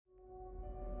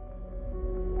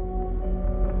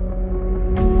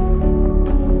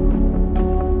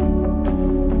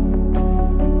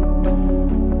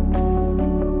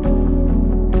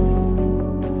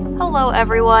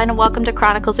everyone. Welcome to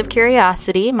Chronicles of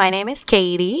Curiosity. My name is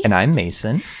Katie. And I'm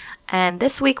Mason. And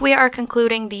this week we are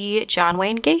concluding the John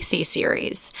Wayne Gacy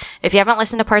series. If you haven't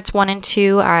listened to parts 1 and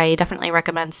 2, I definitely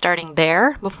recommend starting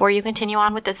there before you continue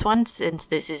on with this one, since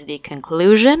this is the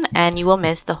conclusion and you will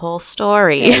miss the whole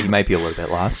story. Yeah, you might be a little bit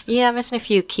lost. Yeah, missing a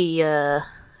few key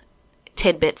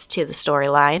tidbits to the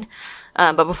storyline.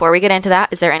 But before we get into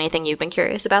that, is there anything you've been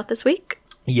curious about this week?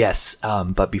 Yes,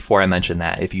 but before I mention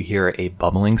that, if you hear a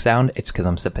bubbling sound, it's because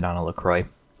I'm sipping on a LaCroix.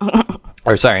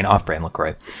 An off-brand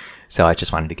LaCroix. So I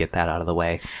just wanted to get that out of the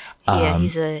way. Yeah,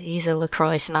 he's a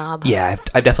LaCroix snob. Yeah,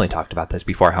 I've definitely talked about this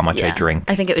before, how much I drink.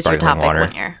 I think it was your topic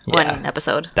one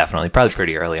episode. Definitely. Probably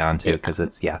pretty early on, too, because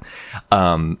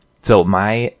so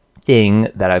my thing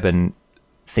that I've been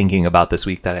thinking about this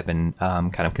week that I've been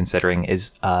kind of considering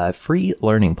is free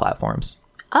learning platforms.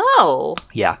 Oh.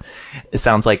 Yeah. It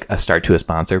sounds like a start to a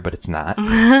sponsor, but it's not.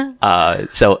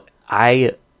 So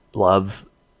I love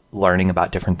learning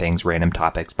about different things, random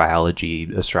topics, biology,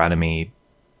 astronomy,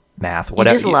 math,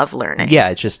 whatever. You just love learning. Yeah,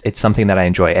 it's something that I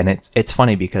enjoy. And it's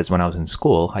funny because when I was in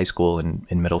school, high school and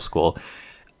in middle school,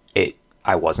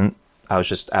 I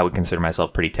would consider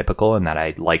myself pretty typical in that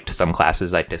I liked some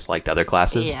classes, I disliked other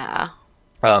classes. Yeah.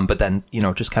 But then,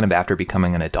 just kind of after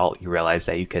becoming an adult, you realize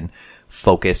that you can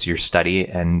focus your study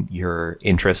and your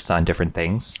interests on different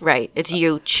things. Right. It's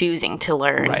you choosing to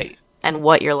learn. Right. And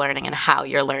what you're learning and how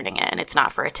you're learning it. And it's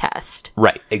not for a test.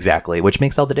 Right. Exactly. Which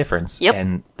makes all the difference. Yep.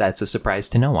 And that's a surprise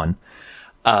to no one.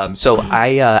 So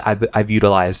I've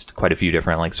utilized quite a few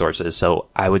different sources. So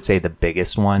I would say the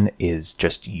biggest one is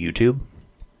just YouTube.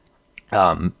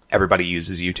 Everybody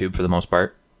uses YouTube for the most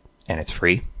part, and it's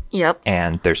free. Yep.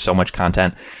 And there's so much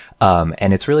content.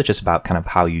 And it's really just about kind of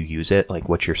how you use it, like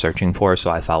what you're searching for.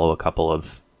 So I follow a couple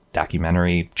of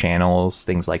documentary channels,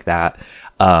 things like that.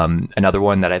 Another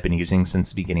one that I've been using since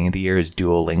the beginning of the year is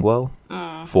Duolingo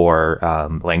for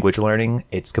language learning.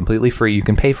 It's completely free. You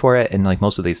can pay for it. And like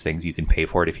most of these things, you can pay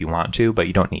for it if you want to, but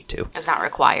you don't need to. It's not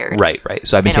required. Right.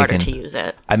 So I've been order to use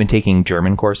it. I've been taking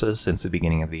German courses since the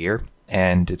beginning of the year,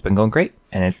 and it's been going great.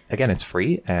 And it's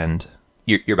free. And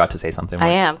you're about to say something. I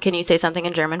am. Can you say something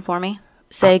in German for me?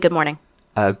 Say good morning.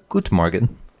 Guten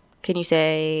Morgen. Can you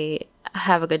say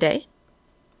have a good day?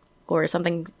 Or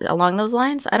something along those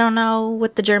lines? I don't know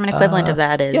what the German equivalent of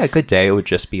that is. Yeah, good day would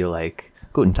just be like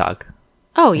Guten Tag.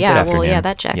 Oh, yeah. Well, yeah,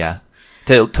 that checks. Yeah.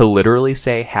 To literally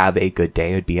say have a good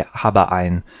day would be habe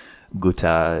ein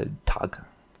guter Tag.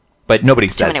 But nobody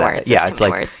says that. Words. Yeah, it's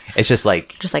like words. It's just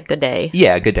like good day.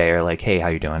 Yeah, good day, or like hey, how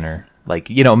you doing, or like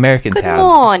Americans good have Good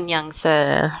morning, young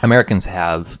sir. Americans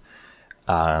have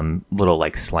little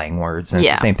like slang words, and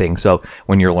it's the same thing. So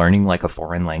when you're learning like a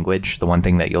foreign language, the one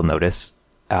thing that you'll notice,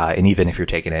 and even if you're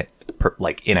taking it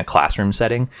in a classroom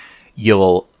setting,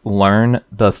 you'll learn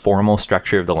the formal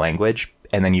structure of the language,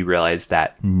 and then you realize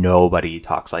that nobody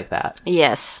talks like that.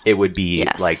 Yes. It would be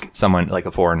like someone, like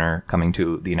a foreigner coming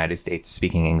to the United States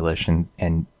speaking English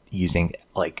and using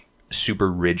like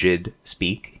super rigid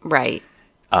speak. Right.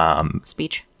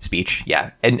 Speech,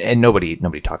 yeah. And nobody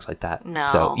talks like that. No.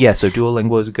 So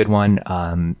Duolingo is a good one.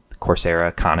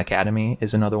 Coursera, Khan Academy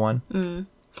is another one.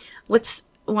 What's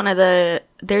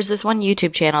there's this one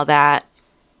YouTube channel that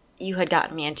you had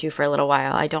gotten me into for a little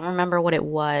while. I don't remember what it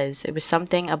was. It was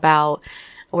something about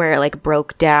where it like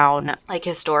broke down like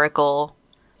historical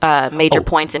major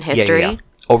points in history. Yeah.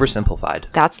 Oversimplified.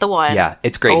 That's the one. Yeah,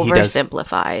 it's great.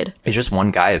 Oversimplified. It's just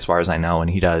one guy as far as I know, and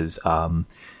he does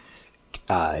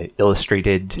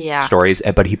illustrated stories,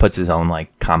 but he puts his own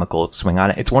like comical swing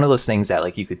on it. It's one of those things that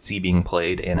like you could see being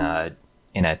played in a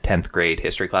 10th grade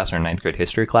history class or a 9th grade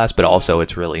history class, but also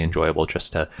it's really enjoyable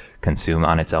just to consume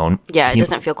on its own. Yeah, it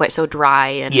doesn't feel quite so dry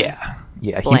and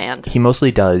bland. He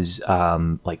mostly does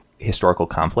like historical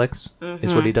conflicts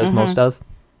is what he does most of.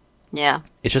 Yeah.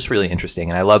 It's just really interesting,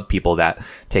 and I love people that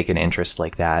take an interest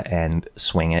like that and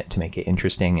swing it to make it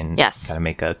interesting and kind of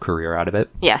make a career out of it.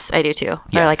 Yes, I do too. Yeah.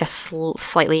 They're like a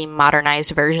slightly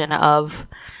modernized version of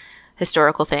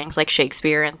historical things like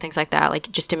Shakespeare and things like that,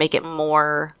 like just to make it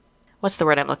more, what's the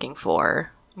word I'm looking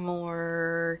for?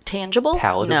 More tangible?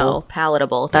 Palatable? No,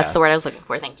 palatable. That's the word I was looking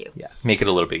for. Thank you. Yeah, make it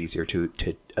a little bit easier to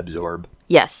absorb.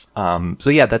 Yes.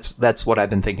 That's what I've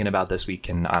been thinking about this week,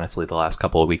 and honestly the last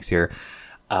couple of weeks here.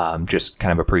 Just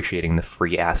kind of appreciating the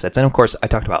free assets. And of course, I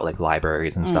talked about like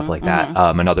libraries and stuff like that.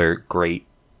 Another great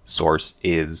source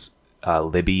is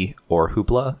Libby or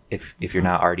Hoopla. If you're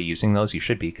not already using those, you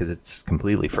should be, because it's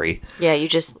completely free. Yeah, you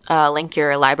just link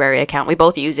your library account. We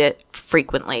both use it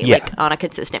frequently, like on a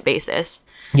consistent basis.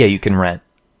 Yeah, you can rent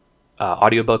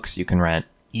audiobooks, you can rent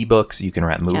ebooks, you can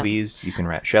rent movies, you can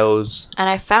rent shows. And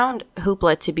I found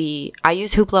Hoopla to be, I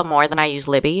use Hoopla more than I use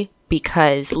Libby,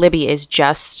 because Libby is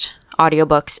just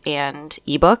audiobooks and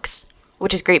ebooks,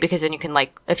 which is great because then you can,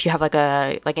 like, if you have like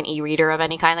an e-reader of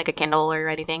any kind, like a Kindle or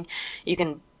anything, you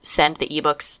can send the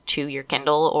ebooks to your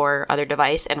Kindle or other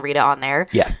device and read it on there.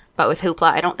 Yeah. But with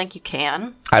Hoopla, I don't think you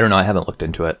can. I don't know. I haven't looked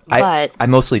into it. But I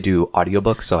mostly do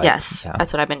audiobooks. So yes,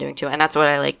 that's what I've been doing too. And that's what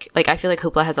I like. Like, I feel like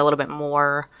Hoopla has a little bit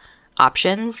more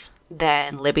options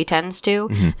than Libby tends to.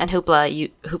 Mm-hmm. And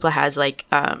Hoopla has like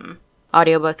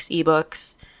audiobooks,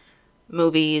 ebooks,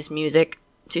 movies, music,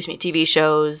 TV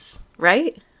shows,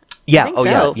 right? Yeah. I think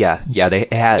so. Yeah.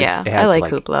 It has I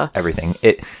like Hoopla. Everything.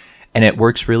 It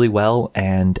works really well,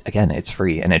 and again, it's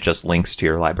free, and it just links to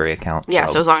your library account. Yeah,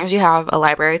 so as long as you have a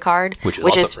library card, which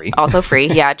is free. Also free.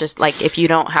 Yeah, just like if you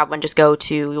don't have one, just go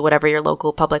to whatever your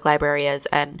local public library is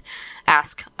and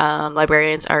ask.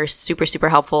 Librarians are super, super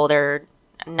helpful. They're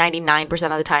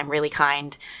 99% of the time really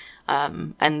kind,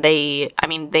 and they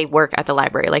work at the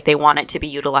library. Like, they want it to be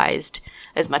utilized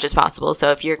as much as possible.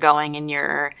 So if you're going and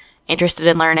you're interested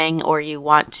in learning, or you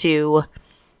want to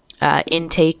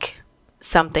intake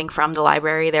something from the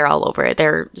library, they're all over it.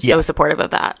 They're so supportive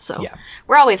of that. So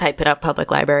we're always hyping up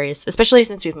public libraries, especially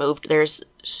since we've moved. There's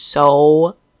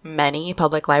so many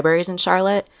public libraries in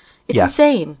Charlotte. It's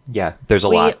insane. Yeah, there's a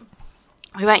lot.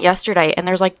 We went yesterday and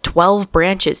there's like 12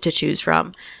 branches to choose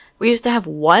from. We used to have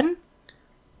one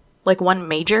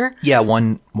major. Yeah,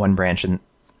 one branch in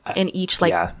each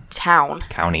town.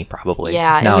 County, probably.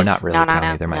 Yeah. Not really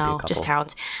county. There might be a couple. Just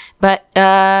towns. But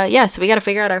so we got to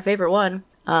figure out our favorite one.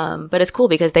 But it's cool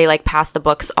because they like pass the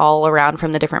books all around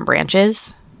from the different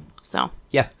branches. So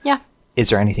yeah. Is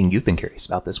there anything you've been curious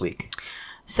about this week?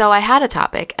 So I had a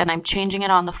topic and I'm changing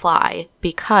it on the fly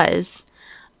because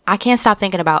I can't stop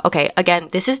thinking about, okay, again,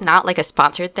 this is not like a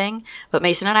sponsored thing, but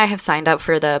Mason and I have signed up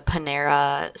for the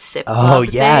Panera Sip Club. Oh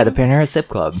yeah, the Panera Sip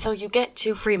Club. So you get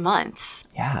 2 free months.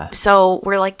 Yeah. So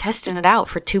we're like testing it out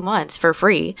for 2 months for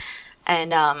free.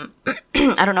 And I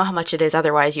don't know how much it is.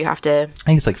 Otherwise, you have to. I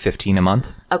think it's like $15 a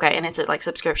month. Okay, and it's a like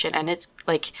subscription, and it's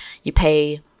like you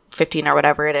pay $15 or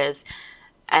whatever it is,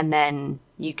 and then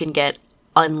you can get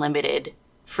unlimited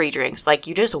free drinks. Like,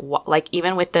 you just like,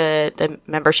 even with the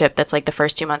membership, that's like the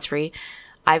first 2 months free.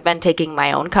 I've been taking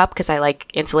my own cup because I like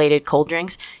insulated cold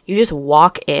drinks. You just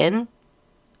walk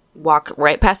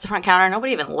right past the front counter.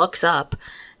 Nobody even looks up.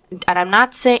 And I'm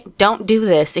not saying don't do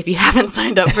this if you haven't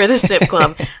signed up for the Sip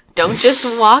Club. Don't just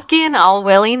walk in all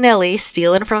willy-nilly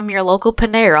stealing from your local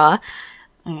Panera.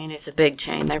 I mean, it's a big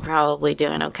chain. They're probably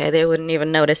doing okay. They wouldn't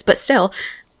even notice. But still,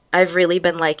 I've really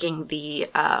been liking the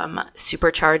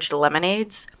supercharged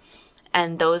lemonades.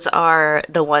 And those are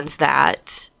the ones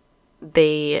that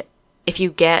if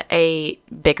you get a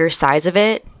bigger size of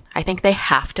it, I think they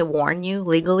have to warn you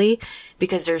legally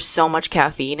because there's so much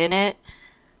caffeine in it.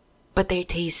 But they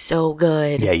taste so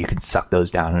good. Yeah, you can suck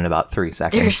those down in about 3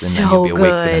 seconds. They're and so then you'll be awake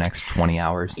good for the next 20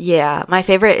 hours. Yeah, my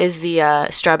favorite is the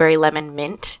strawberry lemon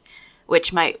mint,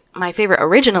 which my favorite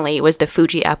originally was the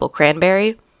Fuji apple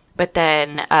cranberry. But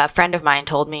then a friend of mine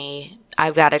told me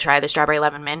I've got to try the strawberry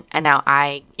lemon mint, and now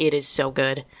it is so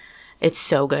good. It's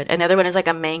so good. Another one is like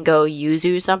a mango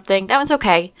yuzu something. That one's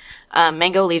okay.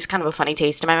 Mango leaves kind of a funny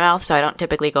taste in my mouth, so I don't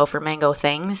typically go for mango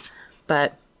things.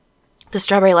 But the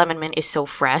strawberry lemon mint is so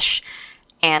fresh,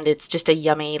 and it's just a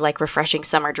yummy, like, refreshing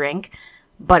summer drink.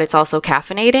 But it's also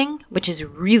caffeinating, which is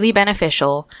really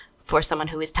beneficial for someone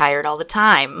who is tired all the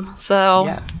time.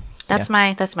 So that's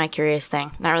my curious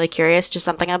thing. Not really curious, just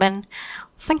something I've been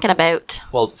thinking about.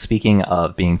 Well, speaking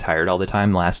of being tired all the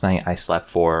time, last night I slept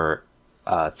for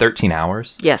 13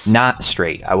 hours. Yes. Not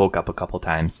straight. I woke up a couple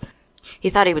times. He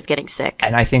thought he was getting sick.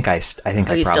 And I think I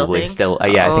probably still I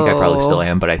think I probably still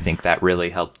am, but I think that really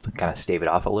helped kind of stave it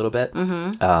off a little bit.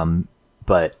 Mm-hmm.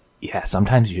 But yeah,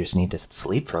 sometimes you just need to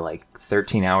sleep for like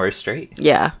 13 hours straight.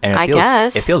 Yeah, and I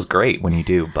guess it feels great when you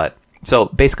do. But so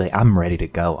basically, I'm ready to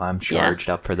go. I'm charged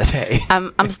up for the day.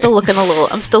 I'm still looking a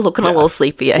little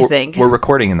sleepy. I think we're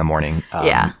recording in the morning.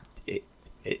 Yeah.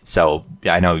 So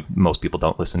I know most people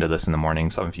don't listen to this in the morning.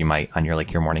 Some of you might on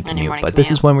your morning commute, but this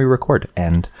is when we record,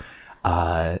 and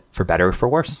for better or for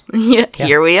worse. Yeah.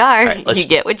 Here we are. Right, you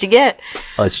get what you get.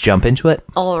 Let's jump into it.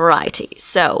 Alrighty.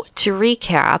 So to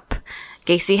recap,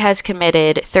 Gacy has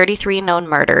committed 33 known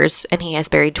murders, and he has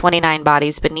buried 29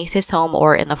 bodies beneath his home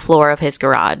or in the floor of his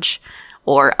garage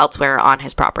or elsewhere on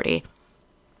his property.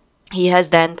 He has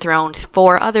then thrown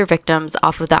 4 other victims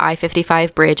off of the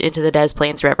I-55 bridge into the Des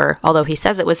Plaines River, although he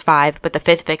says it was 5, but the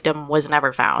 5th victim was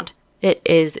never found. It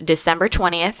is December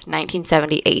 20th,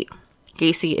 1978.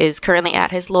 Gacy is currently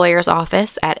at his lawyer's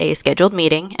office at a scheduled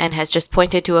meeting and has just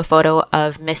pointed to a photo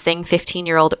of missing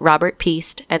 15-year-old Robert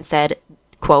Peast and said,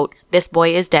 quote, "This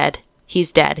boy is dead.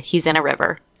 He's dead. He's in a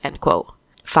river," end quote.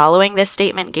 Following this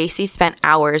statement, Gacy spent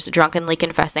hours drunkenly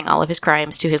confessing all of his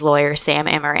crimes to his lawyer, Sam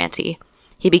Amoranti.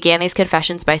 He began these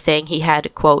confessions by saying he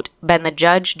had, quote, been the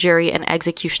judge, jury, and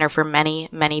executioner for many,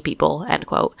 many people, end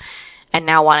quote, and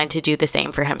now wanted to do the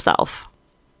same for himself.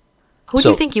 Who do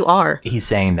you think you are? He's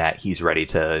saying that he's ready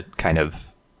to kind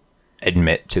of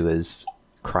admit to his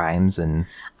crimes and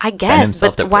I guess,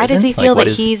 but why does he feel that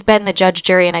he's been the judge,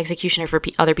 jury, and executioner for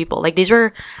other people? Like, these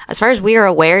were, as far as we are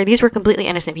aware, these were completely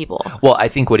innocent people. Well, I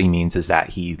think what he means is that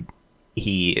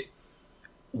he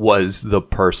was the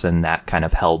person that kind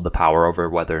of held the power over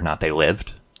whether or not they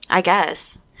lived. I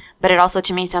guess. But it also,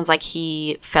 to me, sounds like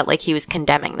he felt like he was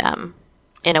condemning them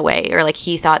in a way, or like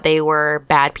he thought they were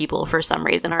bad people for some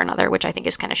reason or another, which I think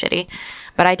is kind of shitty.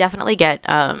 But I definitely get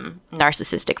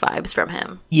narcissistic vibes from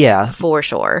him. Yeah. For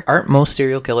sure. Aren't most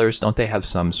serial killers, don't they have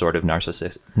some sort of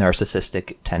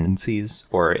narcissistic tendencies?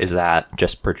 Or is that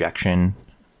just projection?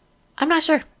 I'm not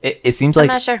sure. It seems like...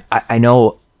 I'm not sure. I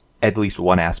know at least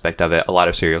one aspect of it. A lot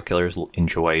of serial killers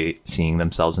enjoy seeing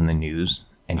themselves in the news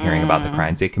and hearing about the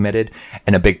crimes they committed.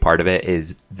 And a big part of it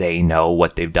is they know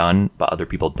what they've done, but other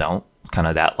people don't. It's kind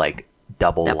of that like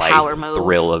double life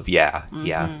thrill of, yeah.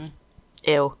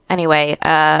 Ew. Anyway,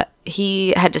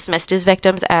 he had dismissed his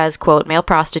victims as, quote, male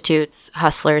prostitutes,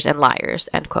 hustlers, and liars,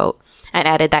 end quote, and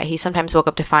added that he sometimes woke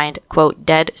up to find, quote,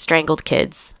 dead, strangled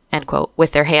kids, end quote,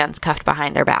 with their hands cuffed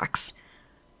behind their backs.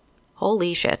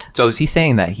 Holy shit. So is he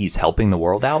saying that he's helping the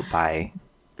world out by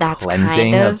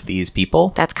cleansing of these people?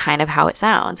 That's kind of how it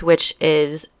sounds, which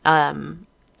is,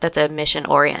 that's a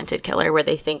mission-oriented killer where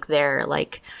they think they're,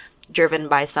 like, driven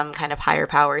by some kind of higher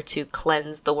power to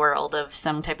cleanse the world of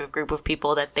some type of group of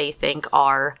people that they think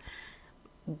are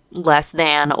less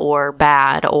than or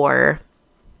bad or...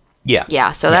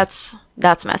 Yeah, so that's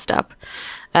messed up.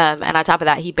 And on top of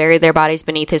that, he buried their bodies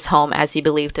beneath his home as he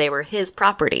believed they were his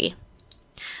property.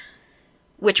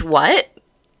 Which, what?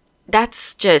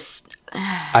 That's just...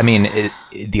 I mean,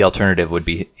 the alternative would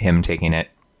be him taking it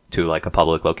to like a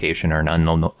public location or an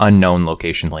unknown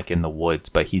location, like in the woods,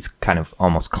 but he's kind of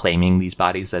almost claiming these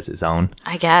bodies as his own.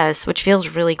 I guess, which feels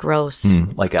really gross.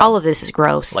 All of this is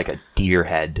gross. Like a deer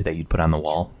head that you'd put on the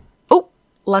wall. Oh,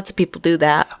 lots of people do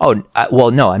that. Oh,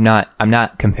 well, no, I'm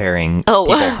not comparing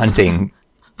people hunting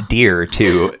deer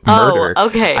to murder. Oh,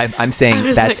 okay. I'm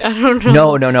saying that's like, I don't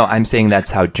know. No. I'm saying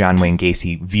that's how John Wayne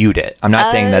Gacy viewed it. I'm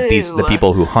not saying that the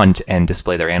people who hunt and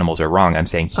display their animals are wrong. I'm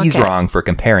saying he's wrong for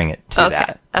comparing it to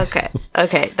that.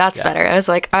 Okay, that's better. I was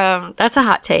like, that's a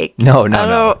hot take. No.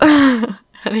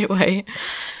 Anyway,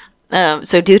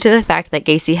 so due to the fact that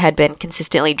Gacy had been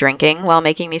consistently drinking while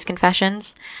making these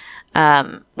confessions,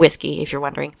 whiskey, if you're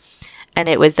wondering, and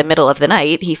it was the middle of the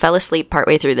night, he fell asleep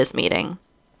partway through this meeting.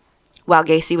 While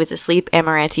Gacy was asleep,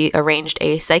 Amoranti arranged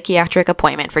a psychiatric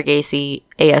appointment for Gacy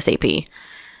ASAP.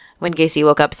 When Gacy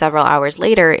woke up several hours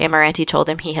later, Amoranti told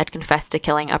him he had confessed to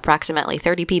killing approximately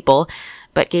 30 people,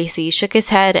 but Gacy shook his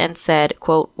head and said,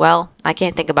 quote, well, I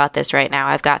can't think about this right now.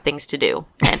 I've got things to do,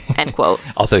 end quote.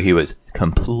 Also, he was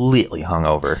completely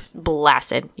hungover.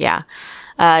 Blasted, yeah.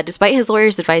 Despite his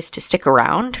lawyer's advice to stick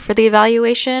around for the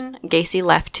evaluation, Gacy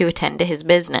left to attend to his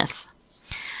business.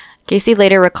 Gacy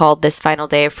later recalled this final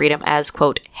day of freedom as,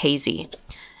 quote, hazy.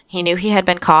 He knew he had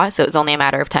been caught, so it was only a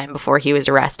matter of time before he was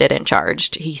arrested and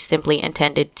charged. He simply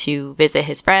intended to visit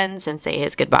his friends and say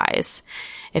his goodbyes.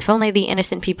 If only the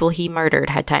innocent people he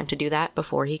murdered had time to do that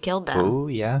before he killed them. Oh,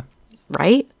 yeah.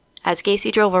 Right? As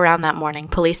Gacy drove around that morning,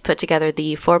 police put together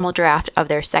the formal draft of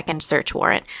their second search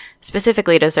warrant,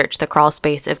 specifically to search the crawl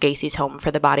space of Gacy's home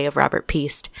for the body of Robert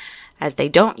Piest, as they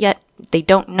don't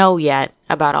know yet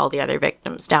about all the other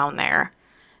victims down there.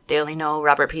 They only know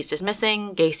Robert Piest is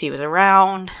missing, Gacy was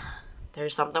around,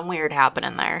 there's something weird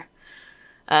happening there.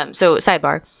 So,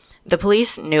 sidebar, the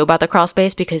police knew about the crawl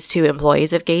space because two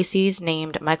employees of Gacy's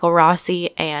named Michael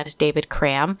Rossi and David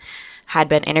Cram had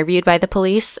been interviewed by the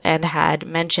police and had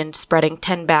mentioned spreading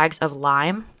 10 bags of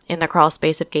lime in the crawl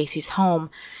space of Gacy's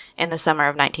home in the summer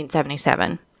of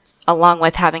 1977. Along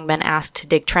with having been asked to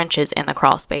dig trenches in the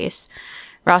crawl space.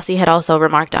 Rossi had also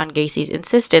remarked on Gacy's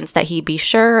insistence that he be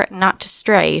sure not to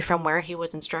stray from where he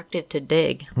was instructed to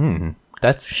dig.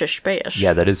 That's suspicious.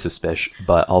 Yeah, that is suspicious.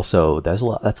 But also, that's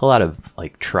a lot of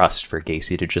like trust for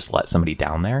Gacy to just let somebody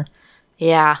down there.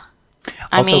 Yeah,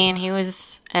 I Also, mean, he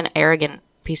was an arrogant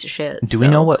piece of shit. Do we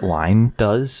know what lime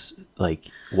does? Like,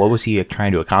 what was he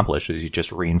trying to accomplish? Was he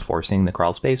just reinforcing the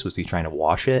crawl space? Was he trying to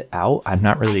wash it out? I'm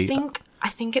not really. I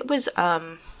think it was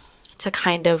to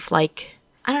kind of like,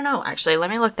 I don't know, actually. Let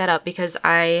me look that up because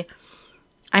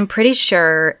I'm pretty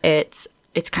sure it's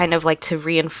kind of like to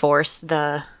reinforce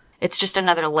it's just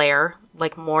another layer,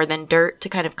 like more than dirt to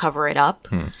kind of cover it up.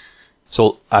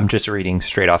 So I'm just reading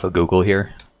straight off of Google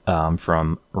here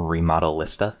from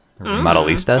Remodelista.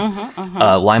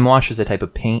 Lime wash is a type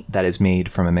of paint that is made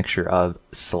from a mixture of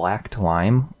slacked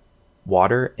lime,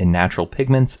 water, and natural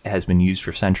pigments. It has been used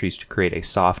for centuries to create a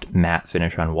soft, matte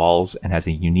finish on walls and has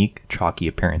a unique, chalky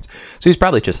appearance. So he's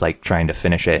probably just like trying to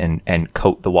finish it and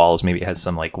coat the walls. Maybe it has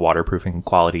some like waterproofing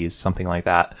qualities, something like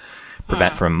that.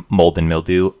 Prevent from mold and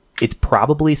mildew. It's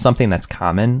probably something that's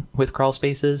common with crawl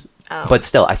spaces, but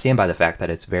still, I stand by the fact that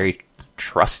it's very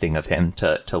trusting of him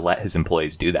to let his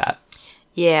employees do that.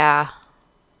 Yeah.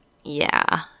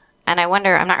 Yeah. And I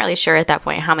wonder, I'm not really sure at that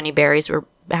point how many bodies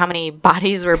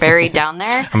were buried down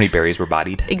there. How many berries were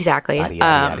bodied? Exactly. Yada,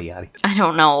 yada, yada. I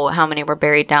don't know how many were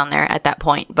buried down there at that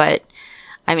point, but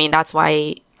I mean, that's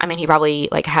why, I mean, he probably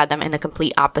like had them in the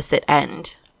complete opposite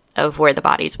end of where the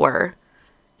bodies were,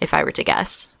 if I were to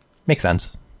guess. Makes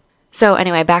sense. So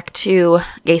anyway, back to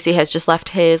Gacy has just left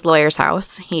his lawyer's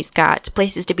house. He's got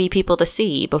places to be, people to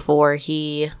see before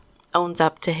he owns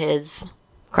up to his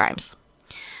crimes.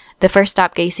 The first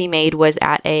stop Gacy made was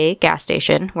at a gas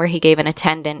station where he gave an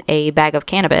attendant a bag of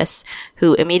cannabis,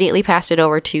 who immediately passed it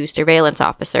over to surveillance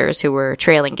officers who were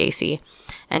trailing Gacy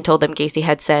and told them Gacy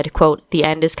had said, quote, "The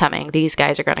end is coming. These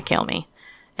guys are going to kill me,"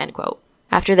 end quote.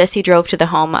 After this, he drove to the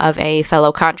home of a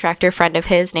fellow contractor friend of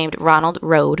his named Ronald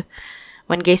Rode.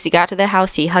 When Gacy got to the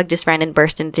house, he hugged his friend and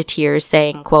burst into tears,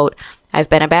 saying, quote, "I've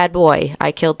been a bad boy.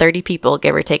 I killed 30 people,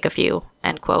 give or take a few,"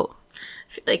 end quote.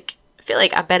 I feel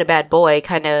like "I bet a bad boy"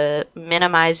 kind of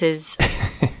minimizes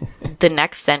the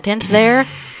next sentence there.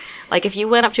 Like if you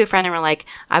went up to a friend and were like,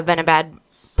 "I've been a bad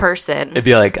person," I'd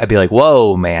be like,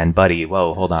 "Whoa, man, buddy,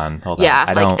 whoa, hold on."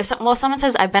 Yeah, if someone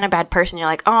says, "I've been a bad person," you're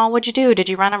like, "Oh, what'd you do? Did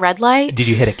you run a red light? Did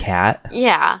you hit a cat?"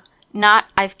 Yeah. Not,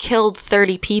 "I've killed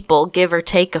 30 people, give or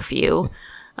take a few."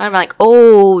 I'm like,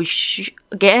 "Oh,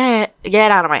 get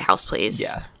out of my house, please."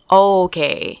 Yeah.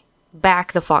 Okay.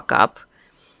 Back the fuck up.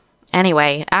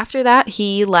 Anyway, after that,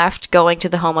 he left, going to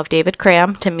the home of David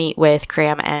Cram to meet with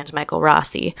Cram and Michael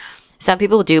Rossi. Some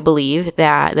people do believe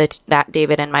that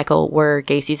David and Michael were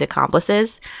Gacy's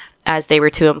accomplices, as they were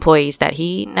two employees that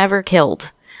he never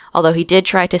killed. Although he did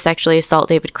try to sexually assault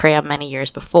David Cram many years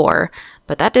before,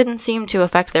 but that didn't seem to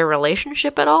affect their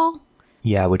relationship at all.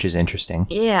 Yeah, which is interesting.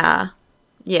 Yeah.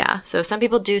 So some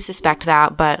people do suspect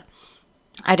that, but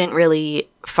I didn't really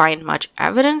find much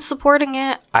evidence supporting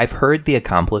it. I've heard the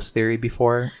accomplice theory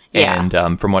before,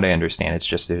 and from what I understand, it's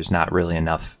just there's not really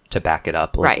enough to back it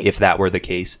up. Like, right. If that were the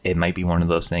case, it might be one of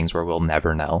those things where we'll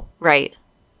never know. Right.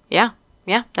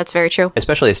 Yeah, that's very true.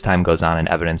 Especially as time goes on and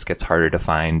evidence gets harder to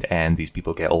find and these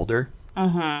people get older.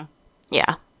 Mm-hmm.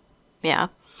 Yeah.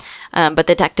 But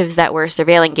detectives that were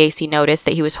surveilling Gacy noticed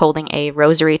that he was holding a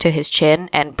rosary to his chin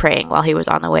and praying while he was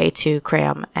on the way to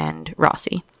Cram and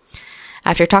Rossi.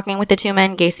 After talking with the two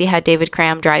men, Gacy had David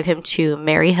Cram drive him to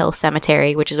Mary Hill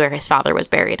Cemetery, which is where his father was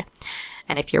buried.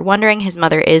 And if you're wondering, his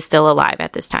mother is still alive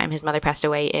at this time. His mother passed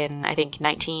away in, I think,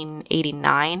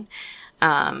 1989.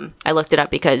 I looked it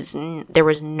up because there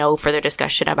was no further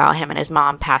discussion about him and his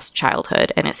mom past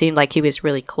childhood, and it seemed like he was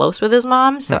really close with his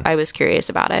mom, so I was curious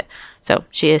about it. So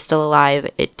she is still alive.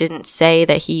 It didn't say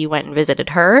that he went and visited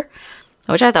her,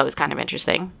 which I thought was kind of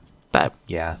interesting, but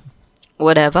yeah,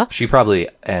 whatever. She probably,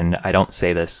 and I don't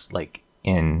say this like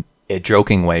in a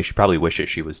joking way, she probably wishes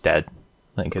she was dead.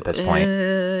 Like at this point,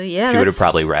 yeah, she would have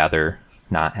probably rather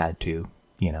not had to,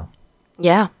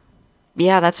 Yeah,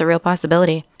 that's a real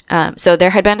possibility. So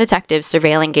there had been detectives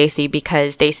surveilling Gacy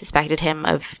because they suspected him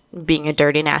of being a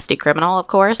dirty, nasty criminal, of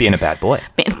course. Being a bad boy.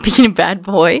 Being a bad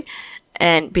boy.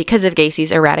 And because of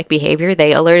Gacy's erratic behavior,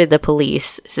 they alerted the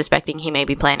police, suspecting he may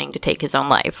be planning to take his own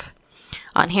life.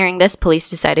 On hearing this, police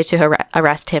decided to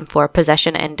arrest him for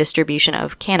possession and distribution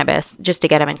of cannabis, just to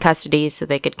get him in custody so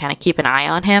they could kind of keep an eye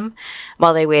on him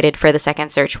while they waited for the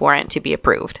second search warrant to be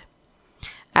approved.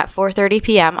 At 4:30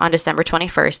 p.m. on December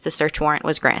 21st, the search warrant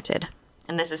was granted.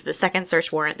 And this is the second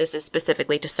search warrant. This is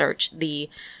specifically to search the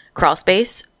crawl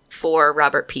space for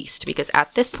Robert Piest, because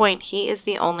at this point, he is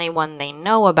the only one they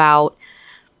know about,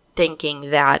 thinking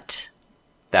that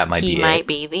he might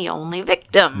be the only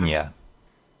victim. Yeah.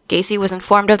 Gacy was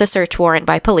informed of the search warrant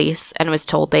by police and was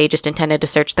told they just intended to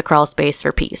search the crawl space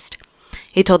for Piest.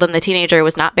 He told them the teenager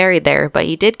was not buried there, but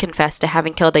he did confess to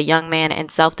having killed a young man in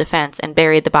self-defense and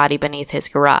buried the body beneath his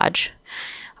garage.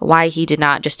 Why he did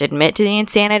not just admit to the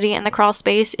insanity in the crawl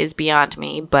space is beyond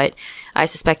me, but I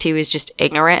suspect he was just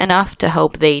ignorant enough to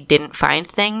hope they didn't find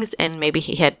things, and maybe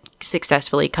he had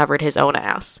successfully covered his own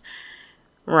ass.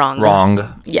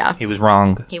 Wrong. Yeah. He was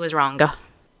wrong.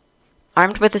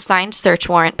 Armed with a signed search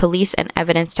warrant, police and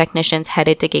evidence technicians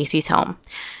headed to Gacy's home.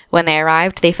 When they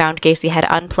arrived, they found Gacy had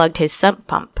unplugged his sump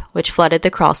pump, which flooded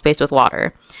the crawl space with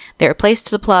water. They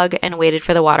replaced the plug and waited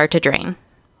for the water to drain.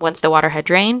 Once the water had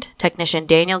drained, technician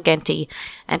Daniel Gacy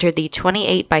entered the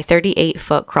 28 by 38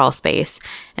 foot crawl space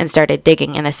and started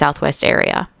digging in the southwest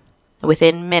area.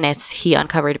 Within minutes, he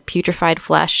uncovered putrefied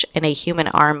flesh and a human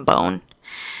arm bone.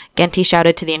 Gacy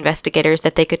shouted to the investigators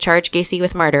that they could charge Gacy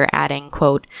with murder, adding,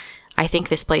 quote, "I think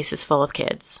this place is full of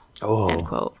kids." Oh, end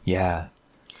quote. Yeah.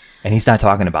 And he's not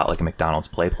talking about like a McDonald's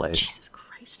play place. Jesus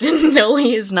Christ. No,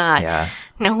 he is not. Yeah.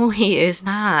 No, he is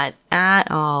not at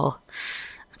all.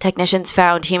 Technicians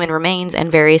found human remains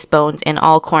and various bones in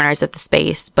all corners of the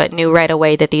space, but knew right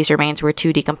away that these remains were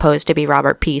too decomposed to be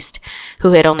Robert Piest,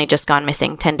 who had only just gone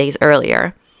missing 10 days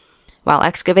earlier. While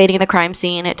excavating the crime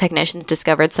scene, technicians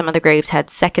discovered some of the graves had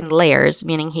second layers,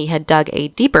 meaning he had dug a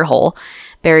deeper hole,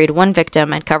 buried one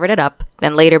victim and covered it up,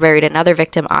 then later buried another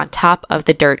victim on top of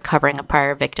the dirt covering a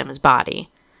prior victim's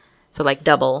body. So like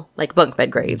double, like bunk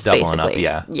bed graves, Doubling basically.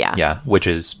 up, yeah. Which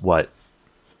is what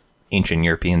ancient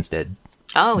Europeans did.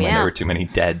 Oh, when yeah. there were too many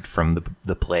dead from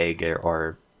the plague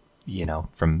or you know,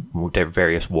 from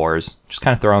various wars. Just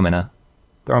kind of throw them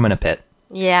in a pit.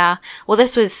 Yeah. Well,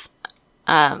 this was,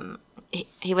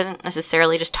 he wasn't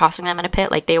necessarily just tossing them in a pit.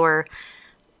 Like, they were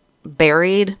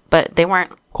buried, but they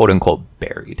weren't, quote unquote,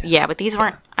 buried. Yeah, but these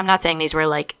weren't, I'm not saying these were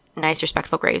like nice,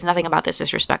 respectful graves. Nothing about this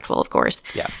is respectful, of course.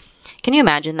 Yeah. Can you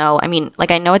imagine, though? I mean,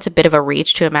 like, I know it's a bit of a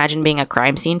reach to imagine being a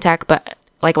crime scene tech, but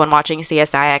like when watching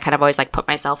CSI, I kind of always like put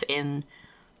myself in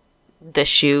the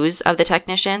shoes of the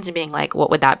technicians and being like,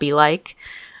 what would that be like?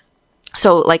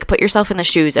 So, like, put yourself in the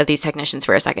shoes of these technicians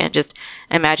for a second. Just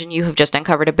imagine you have just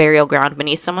uncovered a burial ground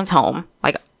beneath someone's home,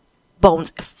 like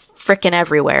bones freaking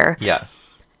everywhere. Yeah.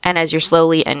 And as you're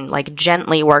slowly and like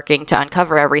gently working to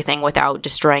uncover everything without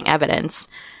destroying evidence,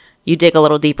 you dig a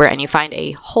little deeper and you find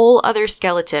a whole other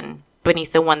skeleton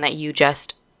beneath the one that you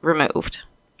just removed.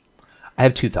 I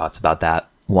have two thoughts about that.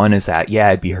 One is that, yeah,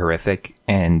 it'd be horrific,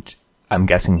 and I'm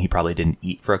guessing he probably didn't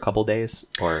eat for a couple days,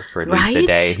 or for at least a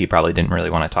day. He probably didn't really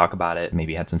want to talk about it.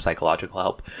 Maybe had some psychological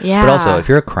help. Yeah. But also, if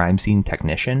you're a crime scene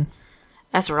technician,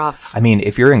 That's rough. I mean,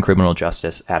 if you're in criminal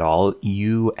justice at all,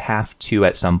 you have to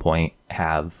at some point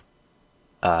have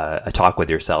a talk with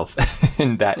yourself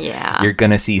and that you're going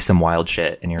to see some wild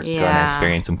shit and you're going to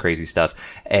experience some crazy stuff.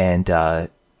 And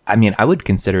I mean, I would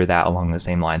consider that along the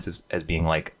same lines as being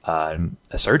like a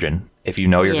surgeon. If you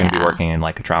know you're going to be working in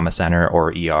like a trauma center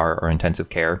or ER or intensive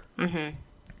care,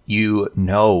 you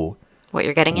know what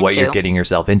you're getting what you're getting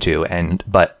yourself into.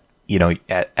 But you know,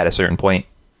 at a certain point,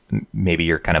 maybe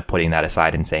you're kind of putting that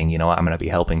aside and saying, you know what, I'm going to be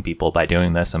helping people by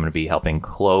doing this. I'm going to be helping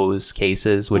close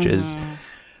cases, which is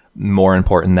more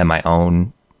important than my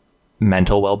own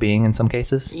mental well-being in some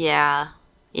cases. Yeah,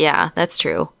 that's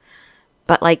true.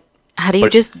 But like, how do you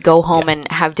just go home and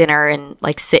have dinner and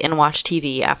like sit and watch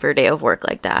TV after a day of work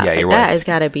like that? Yeah, like, that has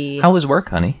got to be. How was work,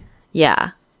 honey?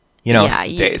 Yeah. You know,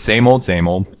 same old, same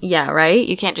old. Yeah, right?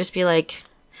 You can't just be like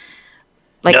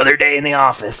another day in the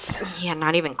office. Yeah,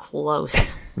 not even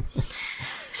close.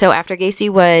 So after Gacy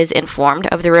was informed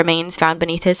of the remains found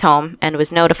beneath his home and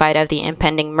was notified of the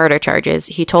impending murder charges,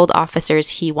 he told officers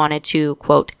he wanted to,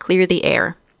 quote, clear the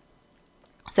air.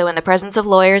 So in the presence of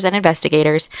lawyers and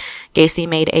investigators, Gacy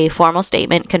made a formal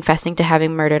statement confessing to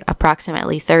having murdered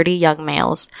approximately 30 young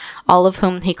males, all of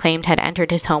whom he claimed had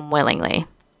entered his home willingly.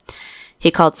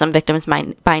 He called some victims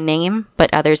by name,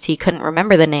 but others he couldn't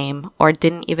remember the name or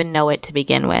didn't even know it to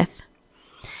begin with.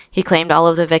 He claimed all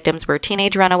of the victims were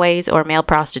teenage runaways or male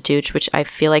prostitutes, which I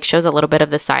feel like shows a little bit of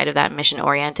the side of that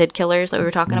mission-oriented killers that we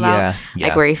were talking about. Yeah.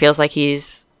 Like where he feels like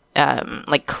he's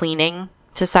like cleaning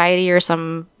society or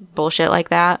some bullshit like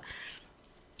that.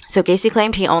 So Gacy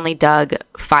claimed he only dug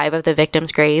 5 of the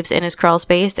victims' graves in his crawl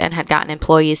space and had gotten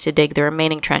employees to dig the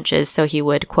remaining trenches so he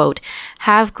would, quote,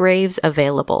 have graves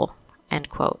available, end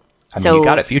quote. I mean, you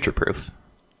got it future-proof.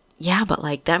 Yeah, but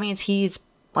like that means he's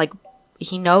like,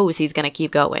 he knows he's going to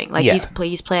keep going. Like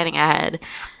he's planning ahead.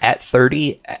 At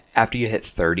 30, after you hit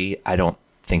 30, I don't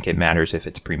think it matters if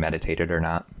it's premeditated or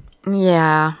not.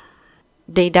 Yeah.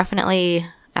 They definitely,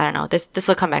 I don't know, this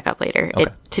will come back up later.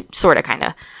 Okay. It sort of, kind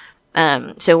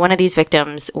of. So one of these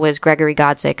victims was Gregory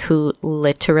Godzik, who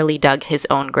literally dug his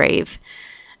own grave.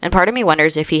 And part of me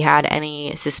wonders if he had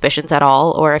any suspicions at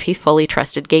all, or if he fully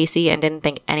trusted Gacy and didn't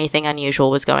think anything unusual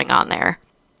was going on there.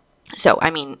 So, I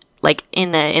mean, like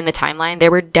in the timeline,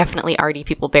 there were definitely already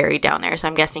people buried down there. So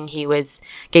I'm guessing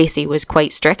Gacy was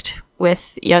quite strict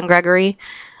with young Gregory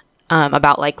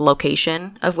about like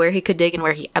location of where he could dig and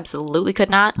where he absolutely could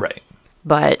not. Right.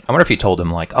 But I wonder if he told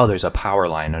him, like, oh, there's a power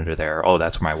line under there. Oh,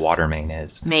 that's where my water main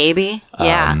is. maybe.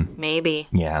 Yeah, maybe.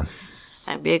 Yeah.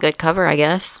 That'd be a good cover, I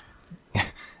guess.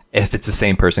 If it's the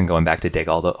same person going back to dig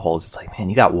all the holes, it's like, man,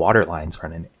 you got water lines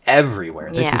running everywhere.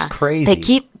 This is crazy. They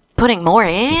keep putting more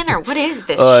in, or what is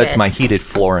this shit? It's my heated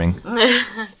flooring.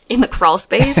 In the crawl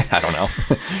space? I don't know.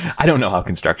 I don't know how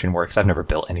construction works. I've never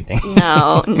built anything.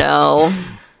 No.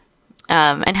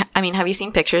 And I mean, have you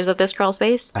seen pictures of this crawl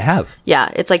space? I have.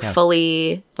 Yeah, it's like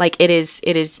fully, like it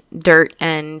is dirt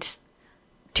and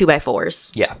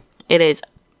 2x4s. Yeah. It is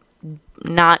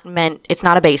not meant, it's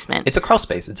not a basement. It's a crawl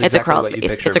space. It's a crawl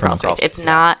space. It's a crawl space. It's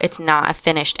not a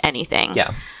finished anything.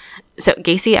 Yeah. So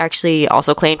Gacy actually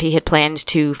also claimed he had planned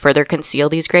to further conceal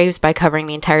these graves by covering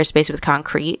the entire space with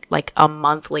concrete like a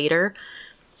month later.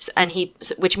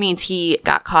 Which means he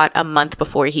got caught a month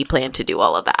before he planned to do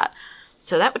all of that.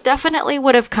 So that definitely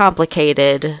would have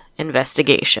complicated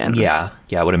investigations. Yeah.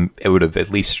 It would have at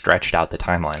least stretched out the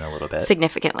timeline a little bit.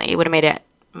 Significantly. It would have made it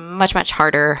much, much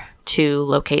harder to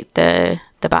locate the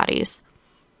bodies.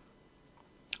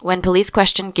 When police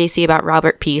questioned Gacy about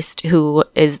Robert Piest, who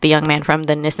is the young man from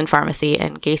the Nissen Pharmacy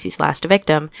and Gacy's last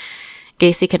victim,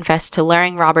 Gacy confessed to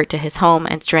luring Robert to his home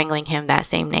and strangling him that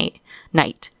same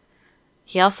night.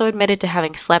 He also admitted to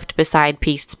having slept beside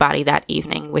Piest's body that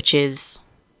evening,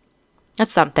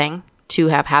 that's something to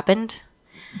have happened.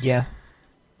 Yeah.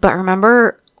 But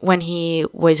remember when he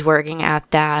was working at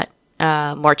that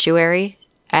mortuary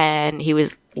and he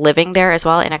was living there as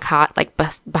well in a cot, like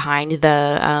behind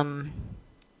the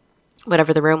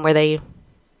whatever the room where they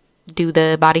do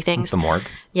the body things. The morgue.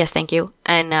 Yes, thank you.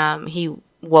 And he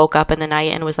woke up in the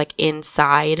night and was like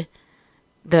inside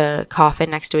the coffin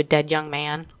next to a dead young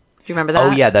man. Do you remember that? Oh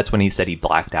yeah, that's when he said he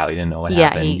blacked out. He didn't know what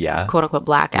happened. He quote unquote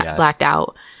blacked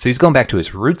out. So he's going back to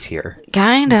his roots here.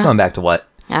 Kinda. He's going back to what?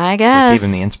 I guess. Gave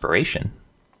him the inspiration.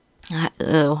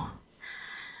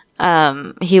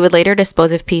 He would later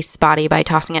dispose of Piest's body by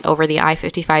tossing it over the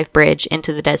I-55 bridge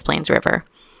into the Des Plaines River.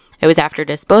 It was after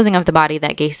disposing of the body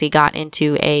that Gacy got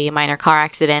into a minor car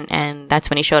accident, and that's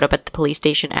when he showed up at the police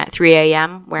station at 3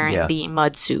 a.m. wearing the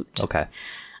mud suit. Okay.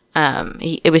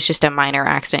 It was just a minor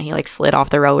accident. He like slid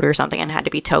off the road or something and had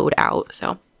to be towed out.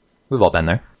 So we've all been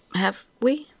there. Have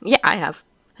we? Yeah, I have.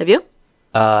 Have you?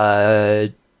 I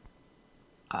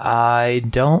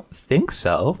don't think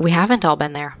so. We haven't all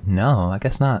been there. No, I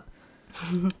guess not.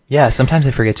 Yeah, sometimes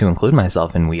I forget to include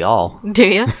myself in we all. Do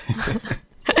you?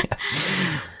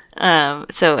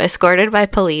 So escorted by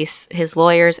police, his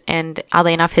lawyers, and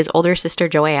oddly enough, his older sister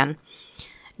Joanne,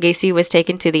 Gacy was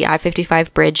taken to the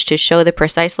I-55 bridge to show the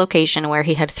precise location where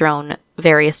he had thrown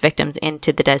various victims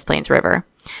into the Des Plaines River.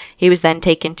 He was then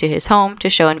taken to his home to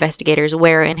show investigators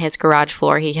where in his garage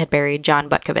floor he had buried John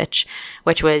Butkovich,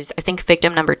 which was, I think,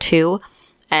 victim number 2,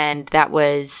 and that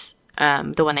was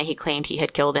the one that he claimed he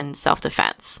had killed in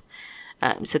self-defense.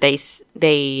 So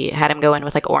they had him go in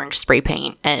with like orange spray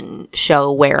paint and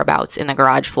show whereabouts in the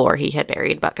garage floor he had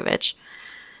buried Butkovich.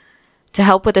 To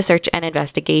help with the search and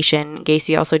investigation,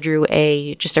 Gacy also drew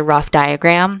just a rough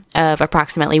diagram of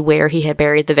approximately where he had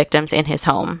buried the victims in his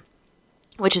home,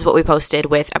 which is what we posted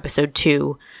with episode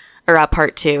 2, or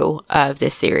part 2 of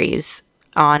this series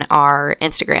on our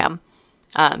Instagram.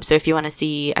 So if you want to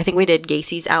see, I think we did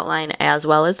Gacy's outline as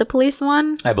well as the police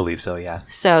one. I believe so, yeah.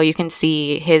 So you can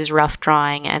see his rough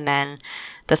drawing and then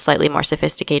the slightly more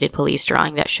sophisticated police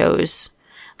drawing that shows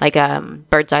like a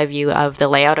bird's eye view of the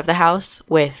layout of the house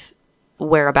with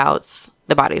whereabouts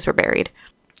the bodies were buried.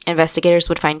 Investigators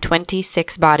would find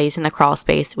 26 bodies in the crawl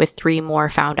space, with 3 more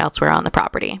found elsewhere on the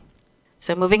property.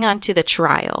 So moving on to the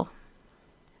trial.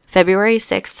 February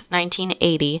 6th,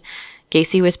 1980,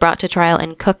 Gacy was brought to trial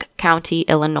in Cook County,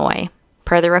 Illinois.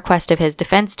 Per the request of his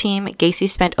defense team, Gacy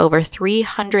spent over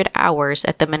 300 hours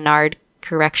at the Menard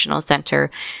Correctional Center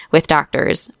with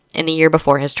doctors in the year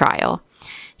before his trial.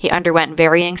 He underwent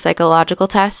varying psychological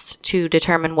tests to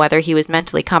determine whether he was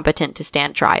mentally competent to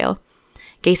stand trial.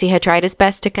 Gacy had tried his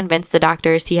best to convince the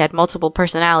doctors he had multiple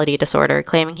personality disorder,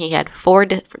 claiming he had 4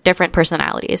 different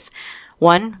personalities.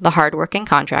 1, the hardworking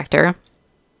contractor.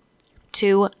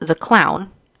 2, the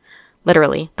clown.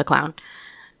 Literally, the clown.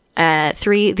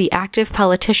 3, the active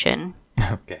politician.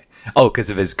 Okay. Oh, because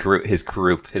of his group, his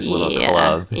little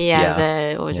club.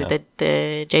 Yeah. What was it?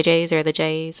 The JJs or the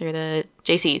J's or the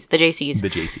JCs? The JCs. The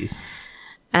JCs.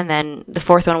 And then the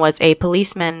 4th one was a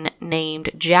policeman named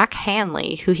Jack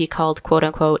Hanley, who he called, quote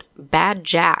unquote, Bad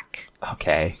Jack.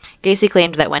 Okay. Gacy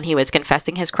claimed that when he was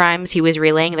confessing his crimes, he was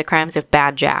relaying the crimes of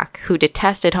Bad Jack, who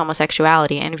detested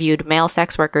homosexuality and viewed male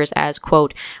sex workers as,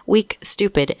 quote, weak,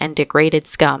 stupid, and degraded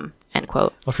scum, end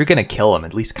quote. Well, if you're going to kill him,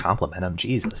 at least compliment him.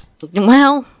 Jesus.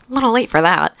 Well, a little late for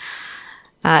that.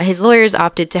 His lawyers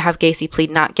opted to have Gacy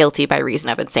plead not guilty by reason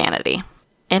of insanity.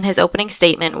 In his opening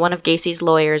statement, one of Gacy's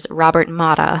lawyers, Robert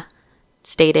Mata,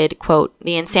 stated, quote,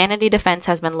 "The insanity defense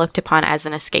has been looked upon as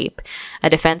an escape, a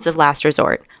defense of last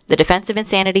resort. The defense of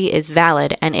insanity is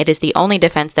valid, and it is the only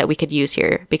defense that we could use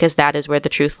here, because that is where the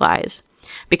truth lies.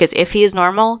 Because if he is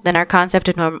normal, then our concept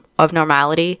of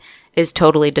normality is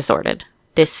totally distorted.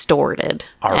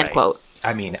 All end right. quote.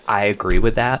 I mean, I agree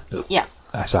with that. Yeah.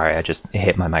 Sorry, I just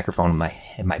hit my microphone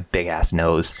in my big ass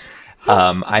nose.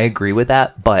 I agree with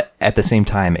that, but at the same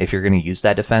time, if you're going to use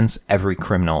that defense, every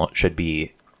criminal should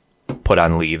be put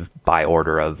on leave by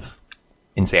order of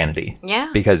insanity. Yeah.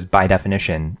 Because by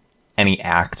definition, any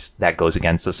act that goes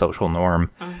against the social norm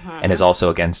and is also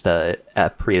against a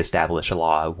pre-established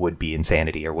law would be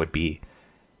insanity or would be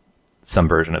some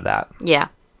version of that. Yeah.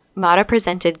 Mata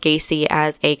presented Gacy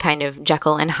as a kind of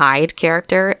Jekyll and Hyde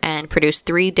character and produced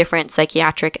 3 different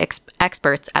psychiatric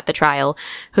experts at the trial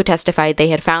who testified they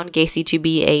had found Gacy to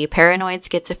be a paranoid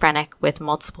schizophrenic with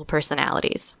multiple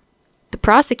personalities. The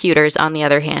prosecutors, on the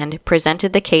other hand,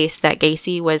 presented the case that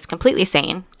Gacy was completely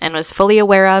sane and was fully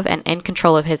aware of and in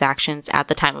control of his actions at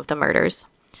the time of the murders.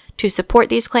 To support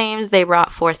these claims, they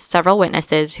brought forth several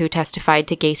witnesses who testified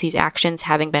to Gacy's actions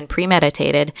having been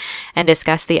premeditated and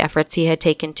discussed the efforts he had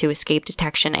taken to escape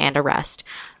detection and arrest,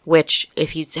 which,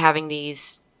 if he's having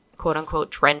these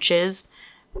quote-unquote trenches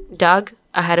dug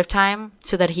ahead of time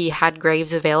so that he had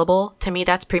graves available, to me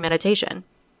that's premeditation.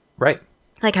 Right.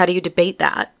 Like, how do you debate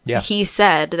that? Yeah. He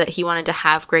said that he wanted to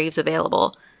have graves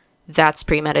available. That's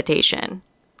premeditation.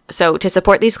 So, to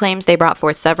support these claims, they brought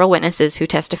forth several witnesses who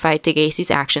testified to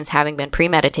Gacy's actions having been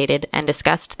premeditated and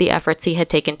discussed the efforts he had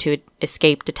taken to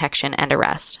escape detection and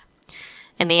arrest.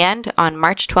 In the end, on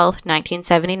March 12,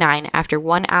 1979, after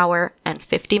 1 hour and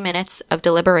 50 minutes of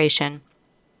deliberation,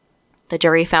 the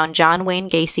jury found John Wayne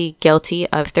Gacy guilty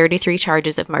of 33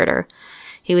 charges of murder.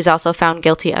 He was also found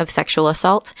guilty of sexual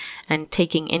assault and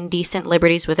taking indecent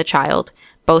liberties with a child,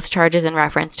 both charges in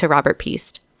reference to Robert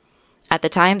Piest. At the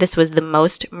time, this was the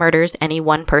most murders any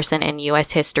one person in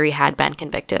U.S. history had been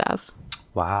convicted of.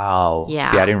 Wow. Yeah.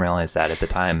 See, I didn't realize that at the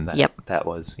time. Yep. That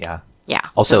was, yeah. Yeah.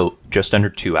 Also, just under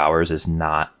 2 hours is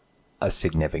not a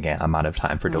significant amount of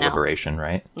time for deliberation,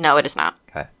 right? No, it is not.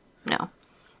 Okay. No.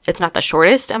 It's not the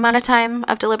shortest amount of time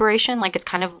of deliberation. Like, it's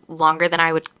kind of longer than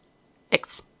I would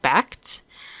expect,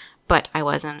 but I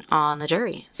wasn't on the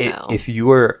jury, so. If you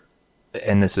were,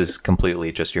 and this is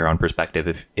completely just your own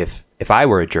perspective, if I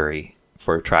were a jury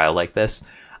for a trial like this,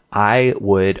 I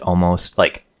would almost,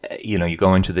 like, you know, you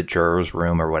go into the juror's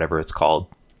room or whatever it's called,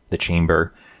 the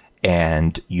chamber,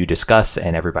 and you discuss,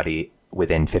 and everybody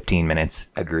within 15 minutes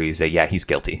agrees that, yeah, he's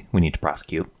guilty. We need to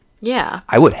prosecute. Yeah.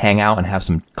 I would hang out and have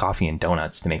some coffee and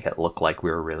donuts to make it look like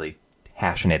we were really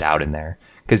hashing it out in there.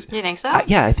 Cause You think so?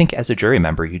 yeah, I think as a jury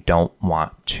member, you don't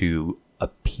want to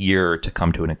appear to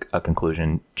come to a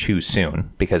conclusion too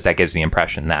soon, because that gives the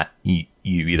impression that you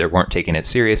either weren't taking it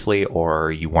seriously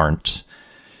or you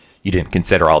didn't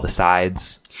consider all the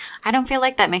sides. I don't feel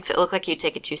like that makes it look like you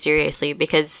take it too seriously,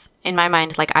 because in my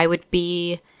mind, like, I would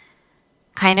be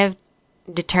kind of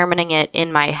determining it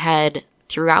in my head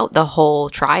throughout the whole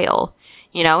trial,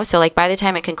 you know? So, like, by the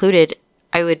time it concluded,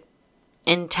 I would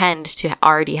intend to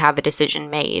already have a decision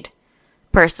made.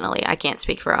 Personally, I can't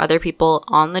speak for other people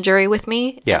on the jury with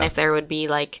me, Yeah. and if there would be,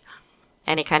 like,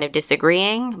 any kind of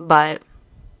disagreeing, but...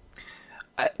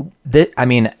 I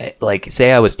mean, like,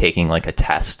 say I was taking, like, a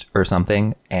test or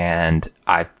something, and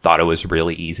I thought it was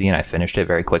really easy and I finished it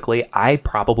very quickly, I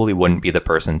probably wouldn't be the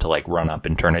person to, like, run up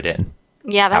and turn it in.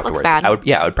 Yeah, that afterwards. looks bad. I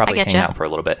would probably I get hang ya. out for a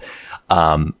little bit.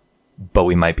 But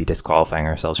we might be disqualifying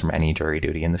ourselves from any jury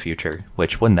duty in the future,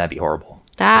 which wouldn't that be horrible?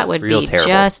 That That's would real be terrible.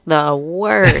 just the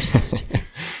worst.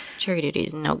 Jury duty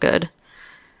is no good.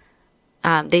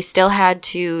 They still had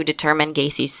to determine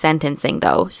Gacy's sentencing,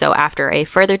 though. So after a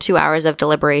further 2 hours of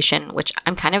deliberation, which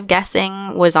I'm kind of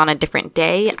guessing was on a different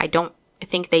day, I don't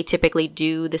think they typically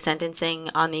do the sentencing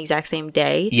on the exact same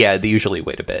day. Yeah, they usually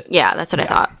wait a bit. Yeah, that's what I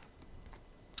thought.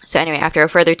 So anyway, after a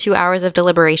further 2 hours of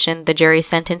deliberation, the jury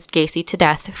sentenced Gacy to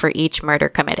death for each murder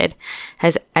committed.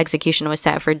 His execution was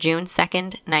set for June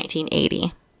 2nd,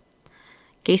 1980.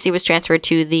 Gacy was transferred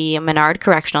to the Menard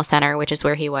Correctional Center, which is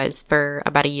where he was for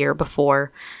about a year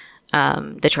before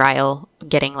the trial,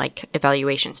 getting, like,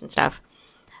 evaluations and stuff.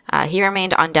 He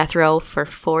remained on death row for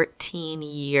 14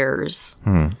 years.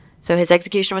 So his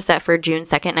execution was set for June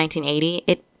 2nd, 1980.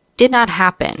 It did not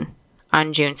happen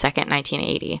on June 2nd,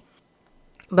 1980.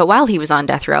 But while he was on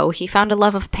death row, he found a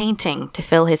love of painting to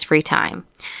fill his free time.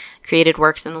 Created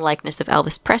works in the likeness of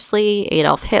Elvis Presley,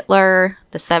 Adolf Hitler,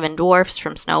 the Seven Dwarfs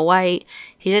from Snow White.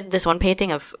 He did this one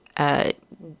painting of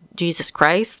Jesus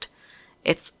Christ.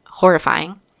 It's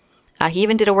horrifying. He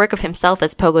even did a work of himself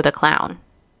as Pogo the Clown.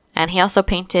 And he also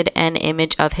painted an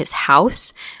image of his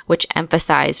house, which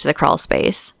emphasized the crawl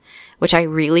space, which I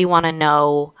really want to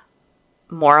know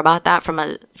more about that from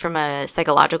a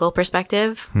psychological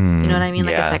perspective. You know what I mean?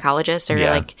 Like a psychologist or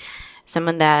like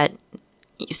someone that...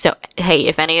 So, hey,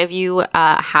 if any of you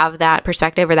have that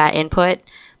perspective or that input,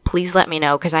 please let me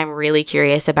know, because I'm really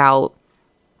curious about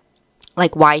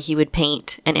like why he would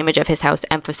paint an image of his house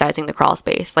emphasizing the crawl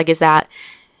space. Like, is that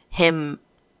him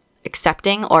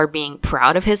accepting or being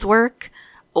proud of his work,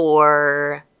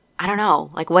 or I don't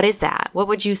know, like what is that? What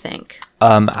would you think?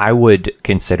 I would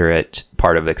consider it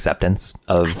part of acceptance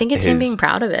of I think it's him being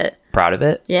proud of it. Proud of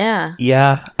it?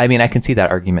 Yeah, I mean, I can see that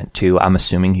argument too. I'm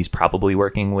assuming he's probably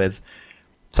working with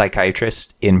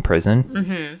psychiatrists in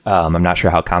prison. I'm not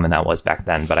sure how common that was back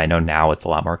then, but I know now it's a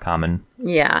lot more common.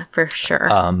 Yeah, for sure.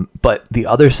 But the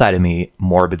other side of me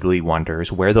morbidly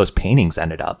wonders where those paintings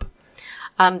ended up.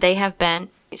 They have been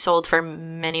sold for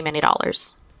many, many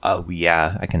dollars. Oh,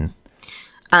 yeah, I can...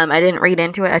 I didn't read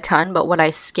into it a ton, but what I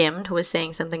skimmed was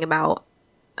saying something about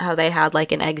how they had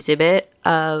like an exhibit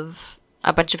of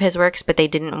a bunch of his works, but they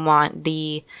didn't want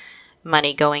the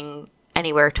money going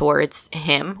anywhere towards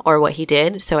him or what he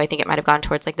did. So I think it might have gone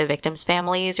towards like the victims'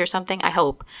 families or something. I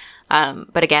hope.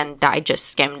 But again, I just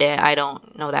skimmed it. I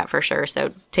don't know that for sure.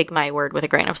 So take my word with a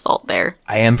grain of salt there.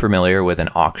 I am familiar with an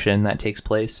auction that takes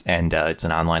place, and it's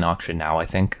an online auction now, I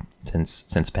think,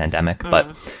 since pandemic. But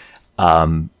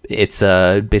it's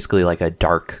basically like a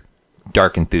dark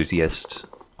enthusiast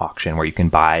auction where you can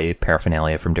buy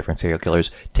paraphernalia from different serial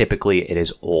killers. Typically, it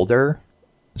is older,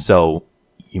 so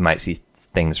you might see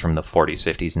things from the 40s,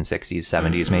 50s, and 60s,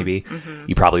 70s, maybe.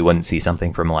 You probably wouldn't see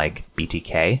something from like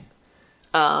BTK.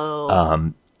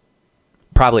 Oh.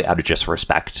 Probably out of just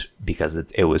respect because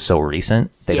it was so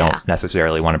recent. They don't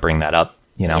necessarily want to bring that up,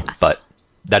 you know. Yes. But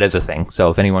that is a thing. So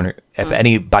if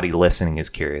anybody listening is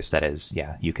curious, that is,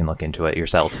 you can look into it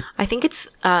yourself. I think it's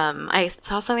I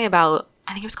saw something about,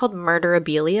 I think it was called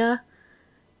murderabilia.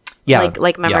 Yeah.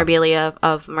 Like memorabilia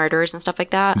of murders and stuff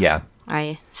like that. Yeah.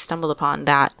 I stumbled upon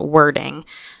that wording.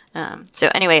 So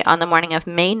anyway, on the morning of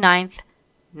May 9th,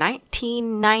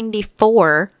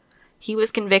 1994, he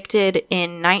was convicted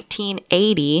in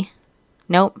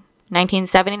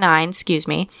 1979, excuse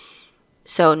me.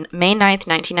 So May 9th,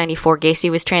 1994,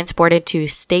 Gacy was transported to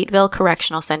Stateville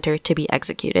Correctional Center to be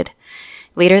executed.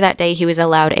 Later that day, he was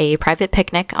allowed a private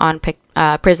picnic on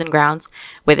prison grounds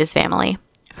with his family.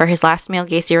 For his last meal,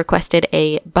 Gacy requested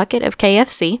a bucket of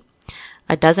KFC,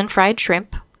 a dozen fried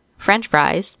shrimp, French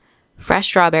fries, fresh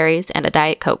strawberries, and a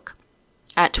Diet Coke.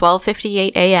 At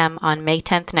 12:58 a.m. on May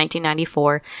 10th,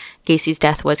 1994, Gacy's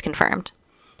death was confirmed.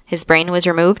 His brain was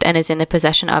removed and is in the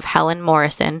possession of Helen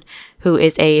Morrison, who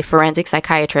is a forensic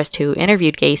psychiatrist who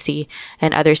interviewed Gacy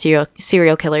and other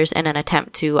serial killers in an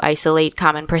attempt to isolate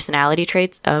common personality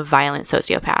traits of violent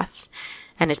sociopaths,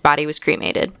 and his body was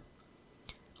cremated.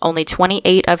 Only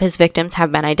 28 of his victims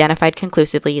have been identified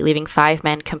conclusively, leaving 5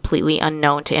 men completely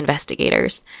unknown to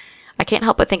investigators. I can't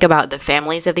help but think about the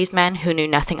families of these men who knew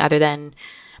nothing other than,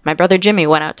 my brother Jimmy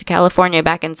went out to California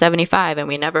back in 75 and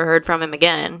we never heard from him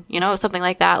again. You know, something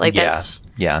like that. Like, that's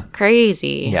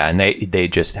crazy. Yeah, and they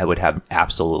just would have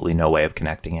absolutely no way of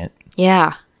connecting it.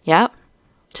 Yeah, yep.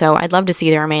 So I'd love to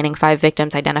see the remaining 5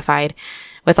 victims identified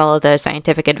with all of the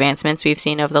scientific advancements we've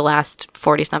seen over the last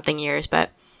 40-something years,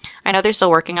 but I know they're still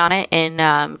working on it. In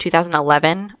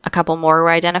 2011, a couple more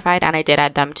were identified, and I did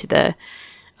add them to the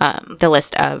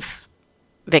list of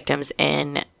victims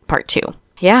in part 2.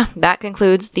 Yeah, that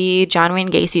concludes the John Wayne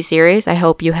Gacy series. I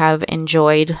hope you have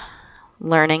enjoyed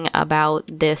learning about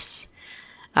this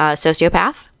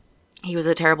sociopath. He was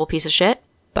a terrible piece of shit,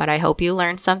 but I hope you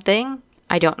learned something.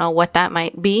 I don't know what that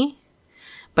might be,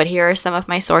 but here are some of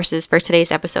my sources for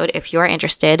today's episode if you are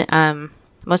interested.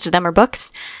 Most of them are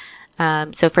books.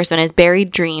 So first one is Buried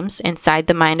Dreams, Inside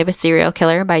the Mind of a Serial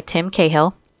Killer by Tim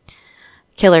Cahill.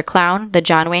 Killer Clown, The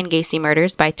John Wayne Gacy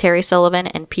Murders by Terry Sullivan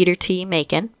and Peter T.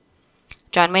 Macon.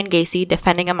 John Wayne Gacy,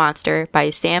 Defending a Monster by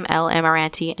Sam L.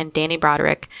 Amaranti and Danny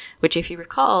Broderick, which if you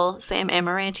recall, Sam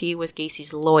Amaranti was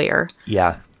Gacy's lawyer.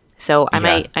 Yeah. So I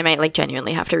might like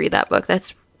genuinely have to read that book.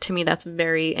 To me, that's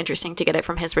very interesting to get it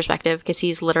from his perspective because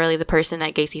he's literally the person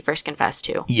that Gacy first confessed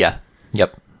to. Yeah.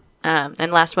 Yep.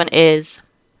 And last one is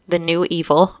The New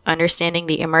Evil, Understanding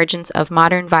the Emergence of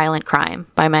Modern Violent Crime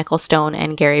by Michael Stone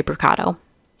and Gary Brucato.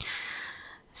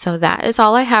 So that is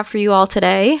all I have for you all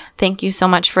today. Thank you so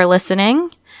much for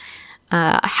listening.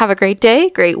 Have a great day,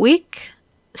 great week,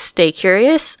 stay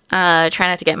curious. Try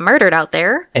not to get murdered out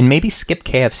there. And maybe skip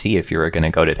KFC if you were going to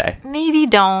go today. Maybe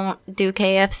don't do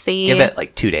KFC. Give it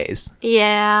like 2 days.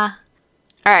 Yeah.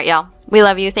 All right, y'all. We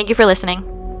love you. Thank you for listening.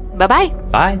 Bye-bye.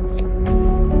 Bye.